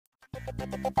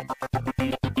Guten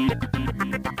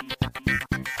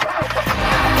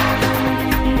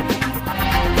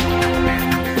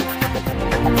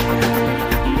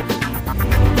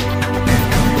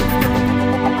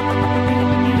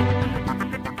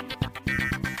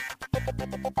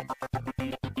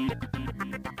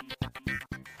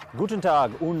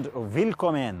Tag und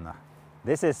willkommen.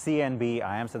 This is CNB.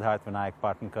 I am Siddharth Vinayak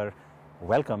Partnkar.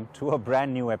 Welcome to a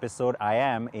brand new episode. I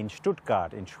am in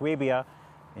Stuttgart, in Schwabia,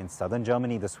 in southern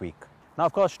Germany this week. Now,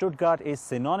 of course, Stuttgart is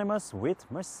synonymous with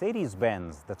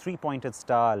Mercedes-Benz. The three-pointed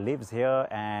star lives here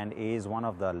and is one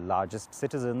of the largest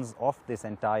citizens of this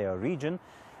entire region.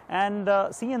 And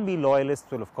CNB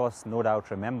loyalists will, of course, no doubt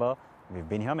remember, we've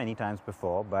been here many times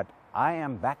before, but I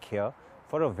am back here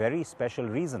for a very special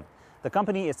reason. The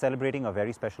company is celebrating a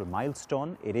very special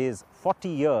milestone. It is 40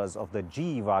 years of the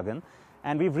G-Wagen,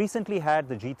 and we've recently had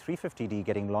the G350d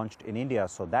getting launched in India,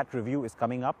 so that review is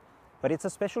coming up. But it's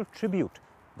a special tribute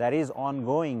that is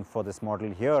ongoing for this model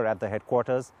here at the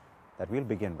headquarters that we'll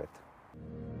begin with.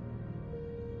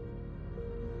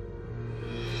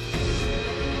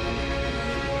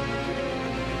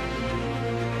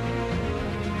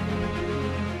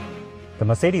 The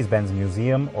Mercedes-Benz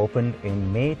Museum opened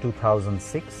in May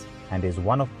 2006 and is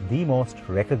one of the most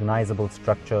recognizable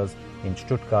structures in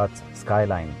Stuttgart's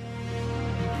skyline.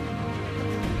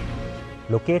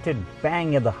 Located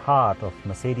bang at the heart of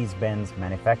Mercedes-Benz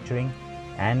manufacturing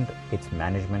and its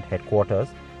management headquarters,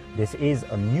 this is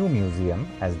a new museum,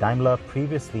 as Daimler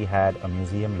previously had a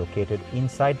museum located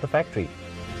inside the factory.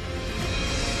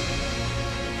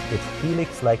 Its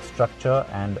helix-like structure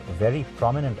and very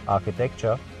prominent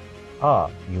architecture are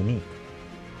unique.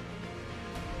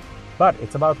 But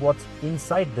it's about what's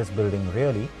inside this building,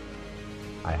 really.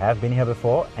 I have been here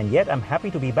before, and yet I'm happy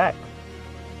to be back.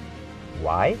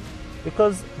 Why?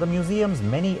 Because the museum's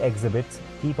many exhibits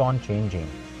keep on changing.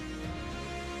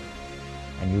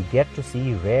 And you get to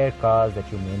see rare cars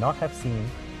that you may not have seen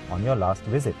on your last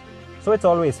visit. So it's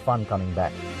always fun coming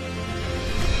back.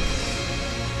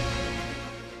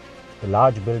 The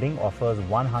large building offers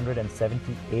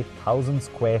 178,000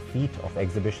 square feet of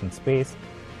exhibition space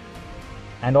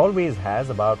and always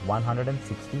has about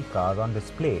 160 cars on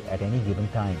display at any given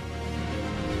time.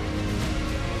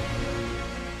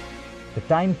 The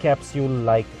time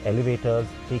capsule-like elevators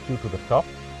take you to the top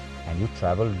and you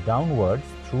travel downwards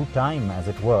through time, as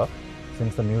it were,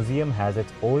 since the museum has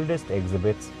its oldest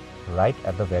exhibits right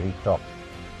at the very top.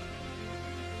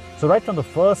 So right from the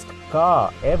first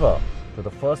car ever to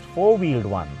the first four-wheeled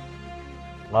one.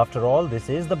 After all, this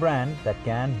is the brand that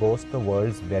can boast the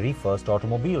world's very first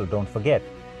automobile, don't forget,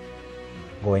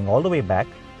 going all the way back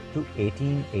to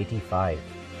 1885.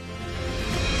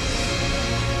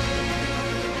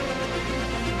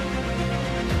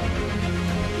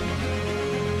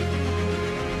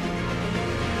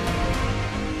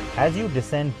 As you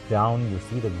descend down, you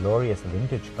see the glorious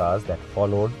vintage cars that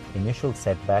followed initial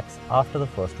setbacks after the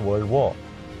First World War,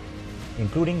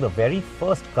 including the very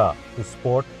first car to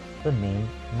sport the name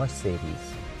Mercedes.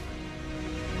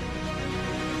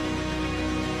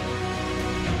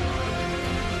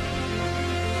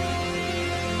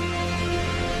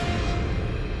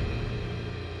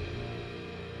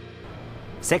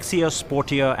 Sexier,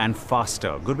 sportier and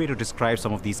faster. Good way to describe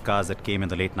some of these cars that came in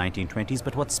the late 1920s,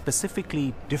 but what's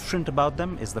specifically different about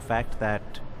them is the fact that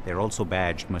they're also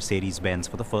badged Mercedes-Benz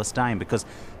for the first time, because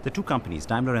the two companies,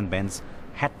 Daimler and Benz,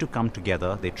 had to come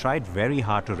together. They tried very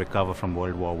hard to recover from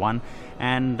World War I,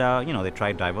 and they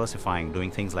tried diversifying,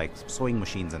 doing things like sewing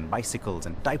machines and bicycles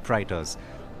and typewriters,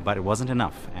 but it wasn't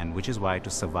enough, and which is why, to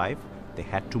survive, they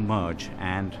had to merge.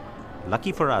 And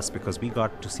lucky for us, because we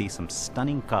got to see some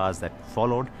stunning cars that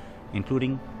followed,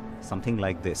 including something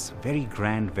like this. Very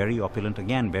grand, very opulent,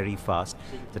 again very fast.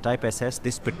 The Type SS,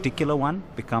 this particular one,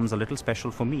 becomes a little special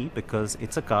for me because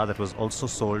it's a car that was also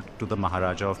sold to the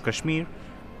Maharaja of Kashmir,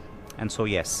 and so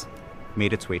yes,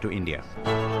 made its way to India.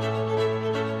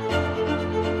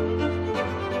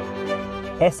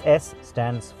 SS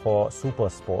stands for Super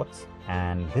Sports,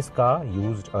 and this car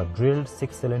used a drilled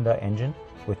six-cylinder engine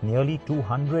with nearly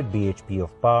 200 bhp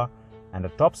of power and a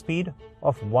top speed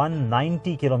of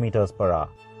 190 km per hour.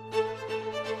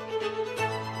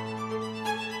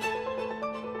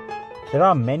 There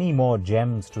are many more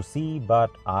gems to see, but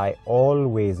I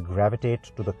always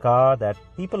gravitate to the car that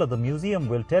people at the museum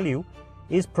will tell you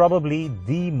is probably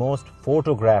the most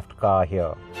photographed car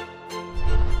here.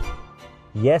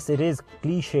 Yes, it is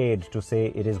cliched to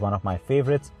say it is one of my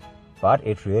favorites, but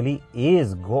it really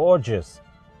is gorgeous.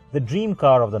 The dream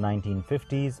car of the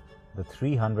 1950s, the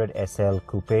 300 SL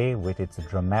Coupe with its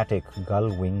dramatic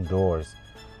gull-wing doors.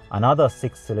 another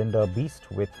 6-cylinder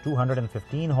beast with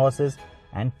 215 horses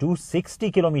and 260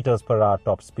 kilometers per hour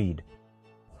top speed.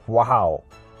 Wow!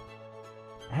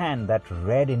 And that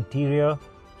red interior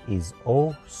is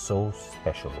oh so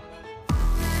special.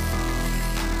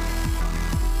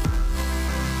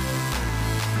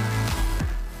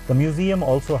 The museum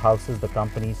also houses the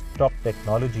company's top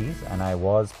technologies, and I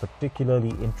was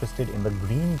particularly interested in the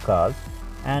green cars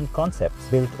and concepts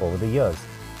built over the years.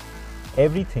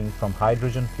 Everything from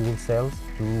hydrogen fuel cells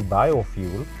to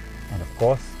biofuel, and of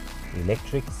course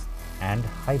electrics and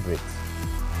hybrids.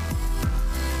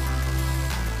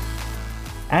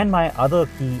 And my other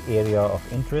key area of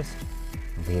interest,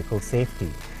 vehicle safety.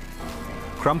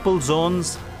 Crumple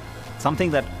zones,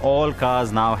 something that all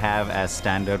cars now have as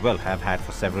standard, well, have had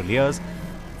for several years.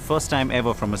 First time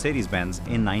ever from Mercedes-Benz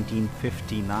in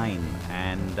 1959.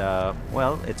 And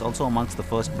well, it's also amongst the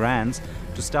first brands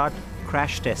to start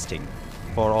crash testing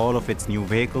for all of its new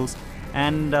vehicles.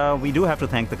 And we do have to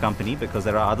thank the company, because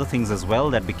there are other things as well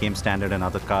that became standard in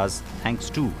other cars thanks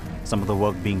to some of the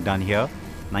work being done here.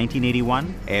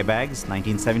 1981, airbags.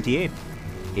 1978,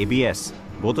 ABS,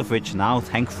 both of which now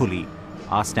thankfully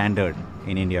are standard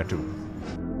in India too.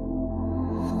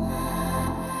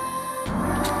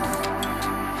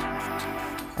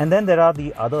 And then there are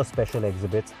the other special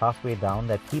exhibits halfway down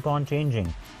that keep on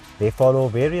changing. They follow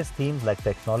various themes like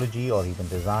technology or even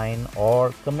design,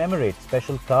 or commemorate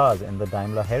special cars in the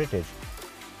Daimler heritage.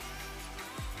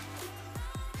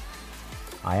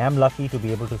 I am lucky to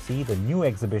be able to see the new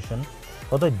exhibition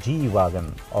for the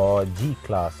G-Wagen or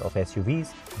G-Class of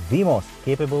SUVs, the most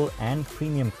capable and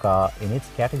premium car in its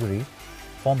category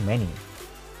for many.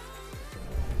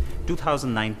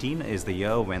 2019 is the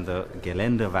year when the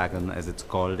Geländewagen, as it's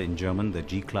called in German, the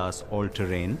G-Class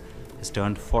all-terrain, has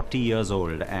turned 40 years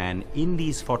old. And in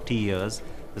these 40 years,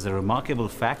 there's a remarkable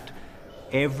fact.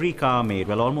 Every car made,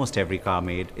 well, almost every car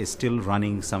made, is still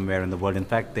running somewhere in the world. In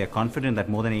fact, they're confident that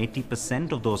more than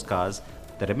 80% of those cars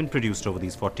that have been produced over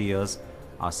these 40 years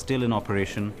are still in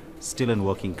operation, still in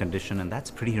working condition, and that's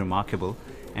pretty remarkable.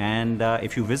 And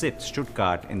if you visit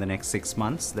Stuttgart in the next 6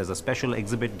 months, there's a special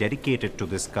exhibit dedicated to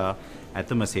this car at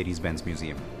the Mercedes-Benz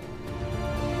Museum.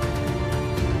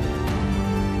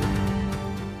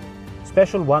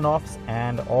 Special one-offs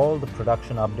and all the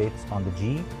production updates on the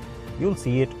G, you'll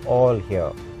see it all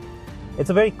here.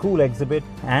 It's a very cool exhibit,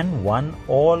 and one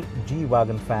all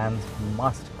G-Wagen fans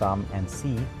must come and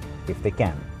see if they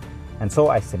can. And so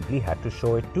I simply had to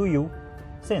show it to you,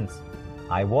 since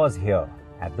I was here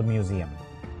at the museum.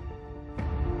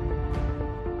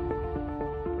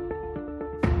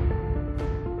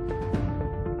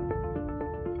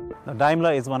 Now,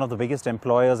 Daimler is one of the biggest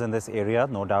employers in this area,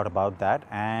 no doubt about that.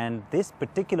 And this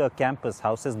particular campus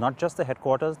houses not just the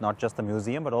headquarters, not just the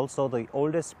museum, but also the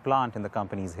oldest plant in the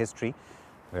company's history.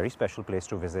 Very special place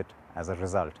to visit as a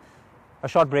result. A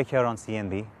short break here on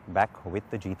CNB, back with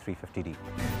the G350d.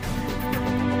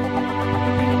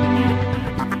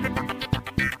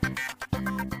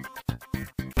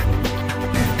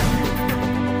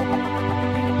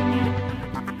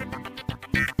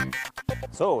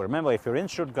 So remember, if you're in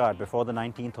Stuttgart before the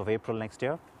 19th of April next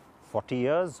year, 40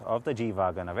 years of the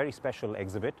G-Wagen, a very special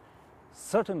exhibit,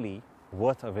 certainly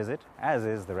worth a visit, as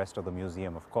is the rest of the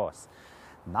museum, of course.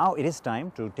 Now it is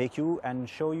time to take you and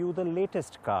show you the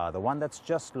latest car, the one that's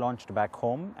just launched back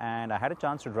home, and I had a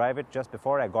chance to drive it just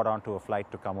before I got onto a flight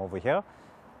to come over here,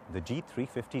 the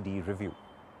G350d review.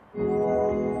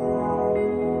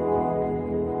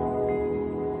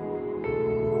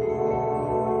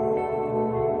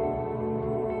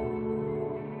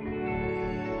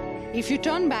 If you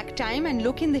turn back time and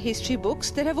look in the history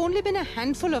books, there have only been a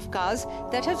handful of cars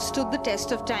that have stood the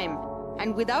test of time.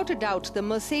 And without a doubt, the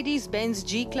Mercedes-Benz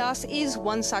G-Class is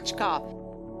one such car.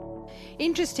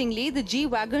 Interestingly, the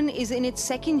G-Wagen is in its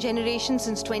second generation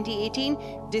since 2018,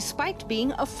 despite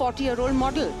being a 40-year-old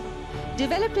model.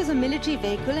 Developed as a military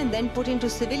vehicle and then put into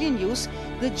civilian use,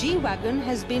 the G-Wagen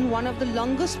has been one of the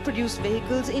longest produced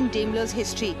vehicles in Daimler's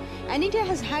history, and India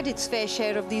has had its fair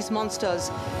share of these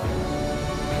monsters.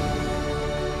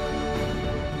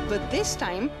 But this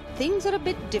time, things are a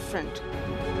bit different.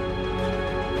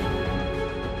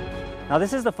 Now,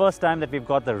 this is the first time that we've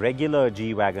got the regular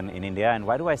G-Wagen in India, and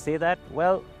why do I say that?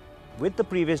 Well, with the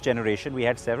previous generation, we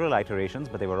had several iterations,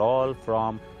 but they were all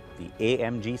from the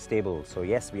AMG stable. So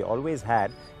yes, we always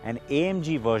had an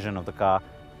AMG version of the car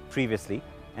previously,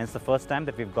 and it's the first time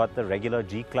that we've got the regular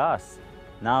G-Class.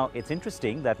 Now, it's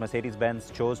interesting that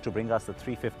Mercedes-Benz chose to bring us the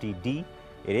 350d.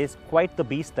 It is quite the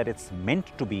beast that it's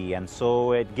meant to be, and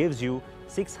so it gives you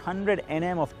 600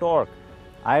 Nm of torque.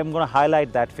 I'm going to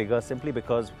highlight that figure simply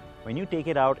because when you take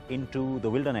it out into the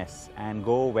wilderness and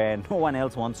go where no one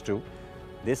else wants to,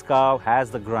 this car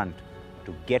has the grunt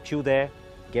to get you there,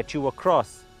 get you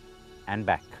across and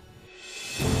back.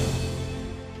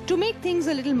 To make things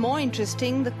a little more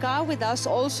interesting, the car with us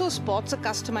also sports a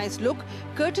customized look,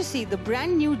 courtesy the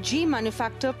brand new G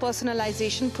Manufacture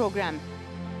personalization program.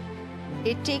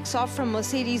 It takes off from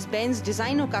Mercedes-Benz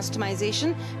designer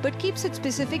customization but keeps it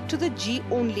specific to the G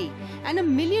only. And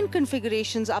 1 million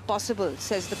configurations are possible,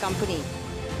 says the company.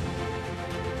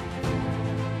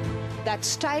 That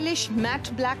stylish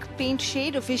matte black paint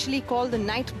shade, officially called the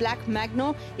Night Black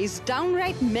Magno, is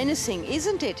downright menacing,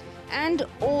 isn't it? And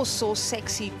oh so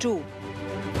sexy too.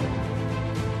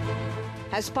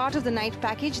 As part of the night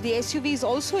package, the SUV is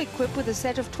also equipped with a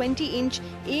set of 20-inch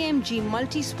AMG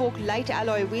multi-spoke light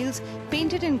alloy wheels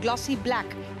painted in glossy black,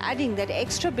 adding that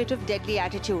extra bit of deadly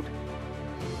attitude.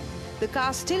 The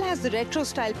car still has the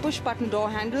retro-style push-button door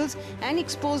handles and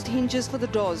exposed hinges for the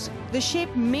doors. The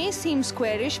shape may seem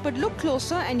squarish, but look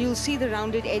closer and you'll see the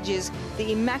rounded edges,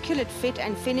 the immaculate fit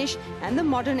and finish, and the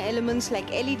modern elements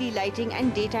like LED lighting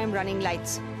and daytime running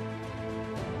lights.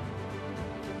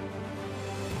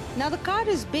 Now the car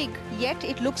is big, yet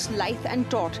it looks lithe and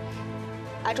taut.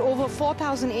 At over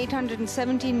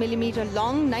 4,817mm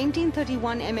long,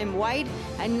 1931mm wide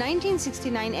and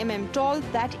 1969mm tall,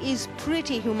 that is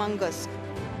pretty humongous.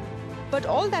 But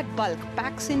all that bulk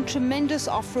packs in tremendous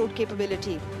off-road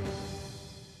capability.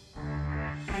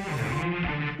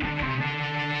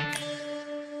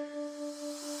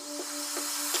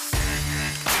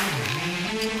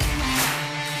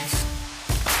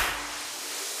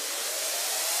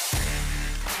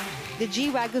 The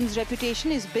G-Wagon's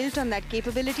reputation is built on that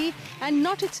capability and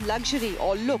not its luxury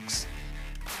or looks.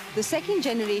 The second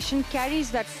generation carries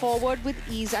that forward with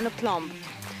ease and aplomb.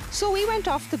 So we went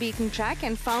off the beaten track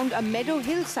and found a Meadow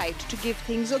Hill site to give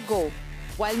things a go.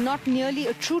 While not nearly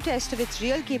a true test of its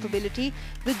real capability,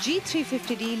 the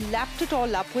G350d lapped it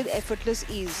all up with effortless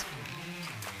ease.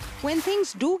 When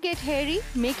things do get hairy,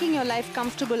 making your life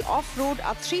comfortable off-road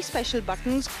are 3 special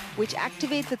buttons which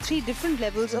activate the 3 different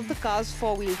levels of the car's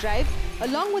 4-wheel drive,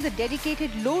 along with a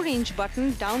dedicated low-range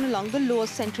button down along the lower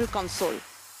central console.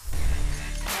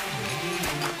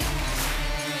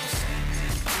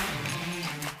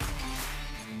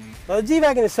 Now, the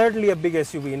G-Wagen is certainly a big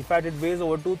SUV. In fact, it weighs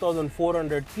over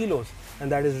 2,400 kilos,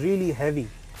 and that is really heavy.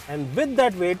 And with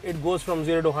that weight, it goes from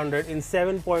 0 to 100 in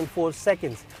 7.4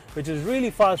 seconds, which is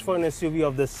really fast for an SUV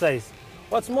of this size.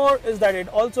 What's more is that it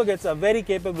also gets a very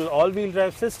capable all-wheel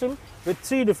drive system with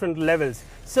 3 different levels,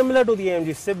 similar to the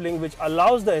AMG sibling, which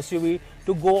allows the SUV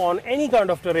to go on any kind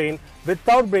of terrain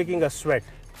without breaking a sweat.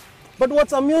 But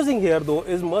what's amusing here though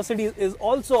is Mercedes is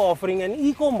also offering an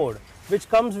eco mode, which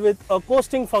comes with a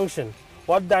coasting function.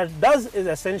 What that does is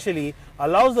essentially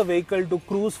allows the vehicle to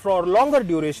cruise for longer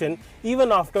duration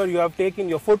even after you have taken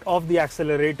your foot off the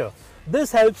accelerator.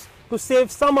 This helps to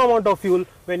save some amount of fuel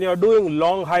when you are doing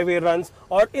long highway runs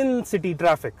or in city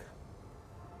traffic.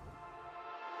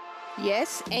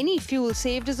 Yes, any fuel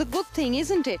saved is a good thing,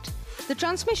 isn't it? The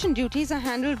transmission duties are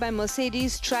handled by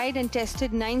Mercedes' tried and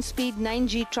tested 9-speed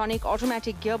 9G-tronic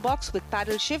automatic gearbox with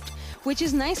paddle shift, which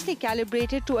is nicely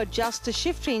calibrated to adjust the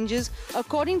shift ranges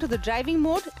according to the driving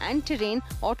mode and terrain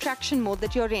or traction mode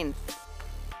that you're in.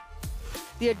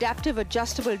 The adaptive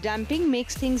adjustable damping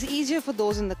makes things easier for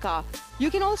those in the car.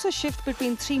 You can also shift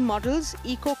between 3 models: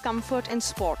 Eco, Comfort and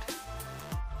Sport.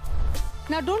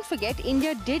 Now don't forget,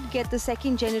 India did get the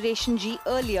 2nd generation G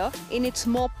earlier in its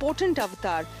more potent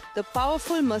avatar, the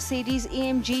powerful Mercedes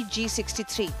AMG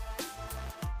G63.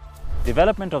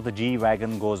 Development of the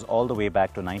G-Wagon goes all the way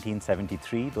back to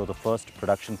 1973, though the first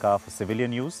production car for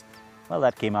civilian use, well,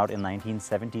 that came out in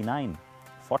 1979,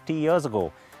 40 years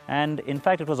ago. And in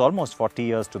fact, it was almost 40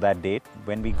 years to that date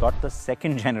when we got the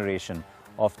 2nd generation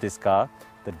of this car,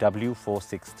 the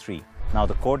W463. Now,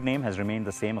 the code name has remained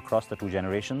the same across the 2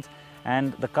 generations,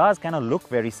 and the cars kind of look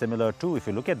very similar too. If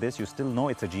you look at this, you still know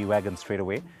it's a G-Wagon straight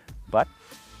away, but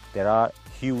there are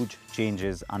huge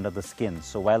changes under the skin.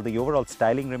 So while the overall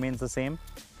styling remains the same,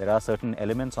 there are certain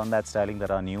elements on that styling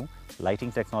that are new,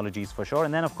 lighting technologies for sure,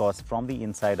 and then of course from the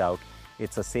inside out,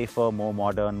 it's a safer, more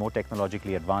modern, more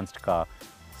technologically advanced car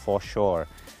for sure.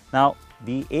 Now,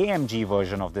 the AMG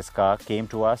version of this car came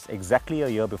to us exactly a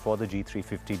year before the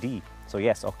G350d. So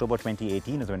yes, October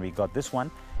 2018 is when we got this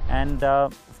one. And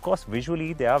of course,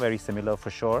 visually, they are very similar for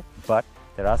sure, but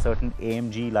there are certain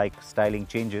AMG-like styling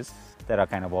changes that are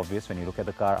kind of obvious when you look at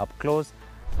the car up close.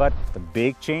 But the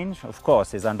big change, of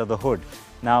course, is under the hood.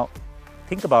 Now,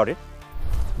 think about it.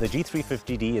 The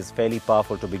G350d is fairly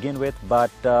powerful to begin with,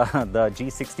 but the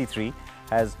G63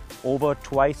 has over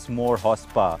twice more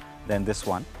horsepower than this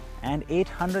one. and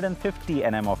 850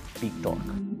 Nm of peak torque.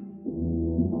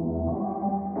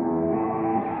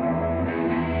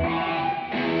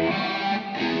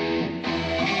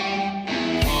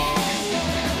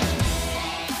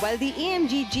 While the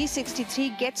AMG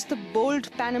G63 gets the bold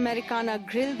Panamericana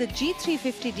grille, the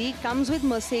G350d comes with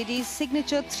Mercedes'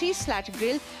 signature 3-slat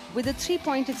grille with a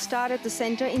 3-pointed star at the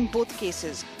center in both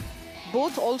cases.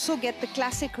 Both also get the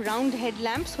classic round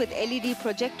headlamps with LED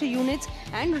projector units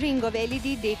and ring of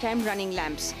LED daytime running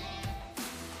lamps.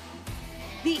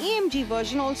 The AMG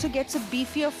version also gets a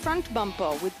beefier front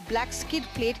bumper with black skid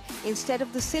plate instead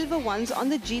of the silver ones on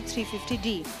the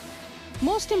G350d.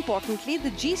 Most importantly,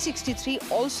 the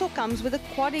G63 also comes with a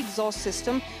quad exhaust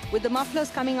system with the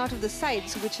mufflers coming out of the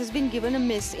sides, which has been given a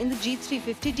miss in the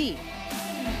G350d.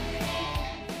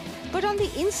 But on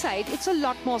the inside, it's a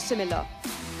lot more similar.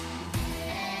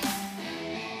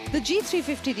 The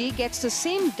G350d gets the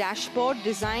same dashboard,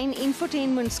 design,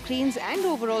 infotainment screens and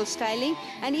overall styling,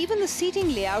 and even the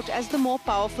seating layout as the more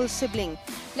powerful sibling.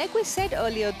 Like we said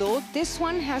earlier though, this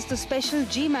one has the special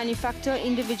G manufacturer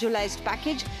individualized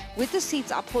package with the seats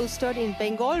upholstered in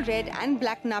Bengal red and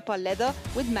black Napa leather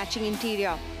with matching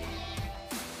interior.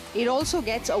 It also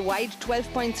gets a wide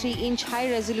 12.3-inch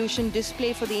high-resolution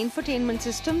display for the infotainment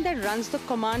system that runs the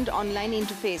Command Online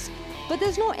interface. But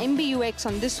there's no MBUX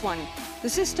on this one. The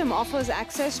system offers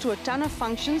access to a ton of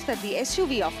functions that the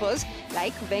SUV offers,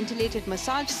 like ventilated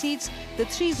massage seats, the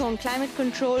 3-zone climate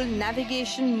control,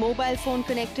 navigation, mobile phone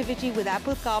connectivity with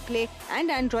Apple CarPlay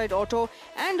and Android Auto,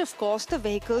 and of course the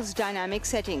vehicle's dynamic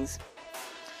settings.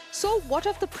 So what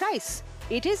of the price?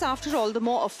 It is after all the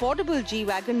more affordable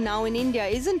G-Wagen now in India,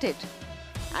 isn't it?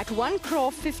 At 1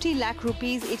 crore 50 lakh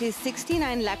rupees, it is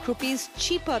 69 lakh rupees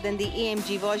cheaper than the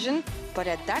AMG version, but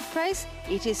at that price,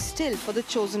 it is still for the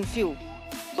chosen few.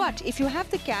 But if you have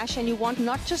the cash and you want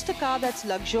not just a car that's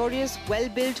luxurious,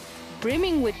 well-built,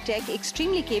 brimming with tech,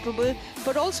 extremely capable,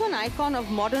 but also an icon of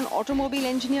modern automobile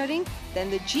engineering, then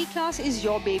the G-Class is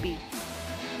your baby.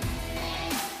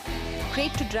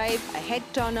 Great to drive, a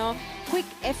head-turner, quick,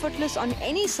 effortless on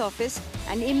any surface,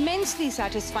 and immensely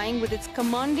satisfying with its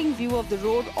commanding view of the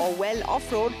road or well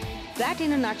off-road, that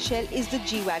in a nutshell is the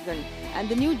G-Wagen. And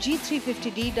the new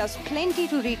G350d does plenty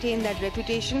to retain that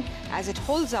reputation as it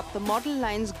holds up the model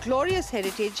line's glorious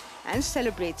heritage and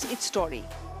celebrates its story.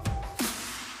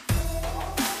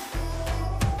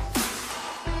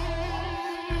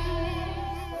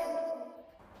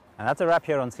 And that's a wrap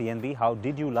here on CNB. How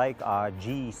did you like our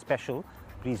G special?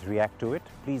 Please react to it.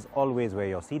 Please always wear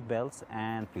your seat belts,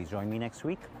 and please join me next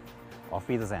week. Auf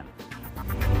Wiedersehen.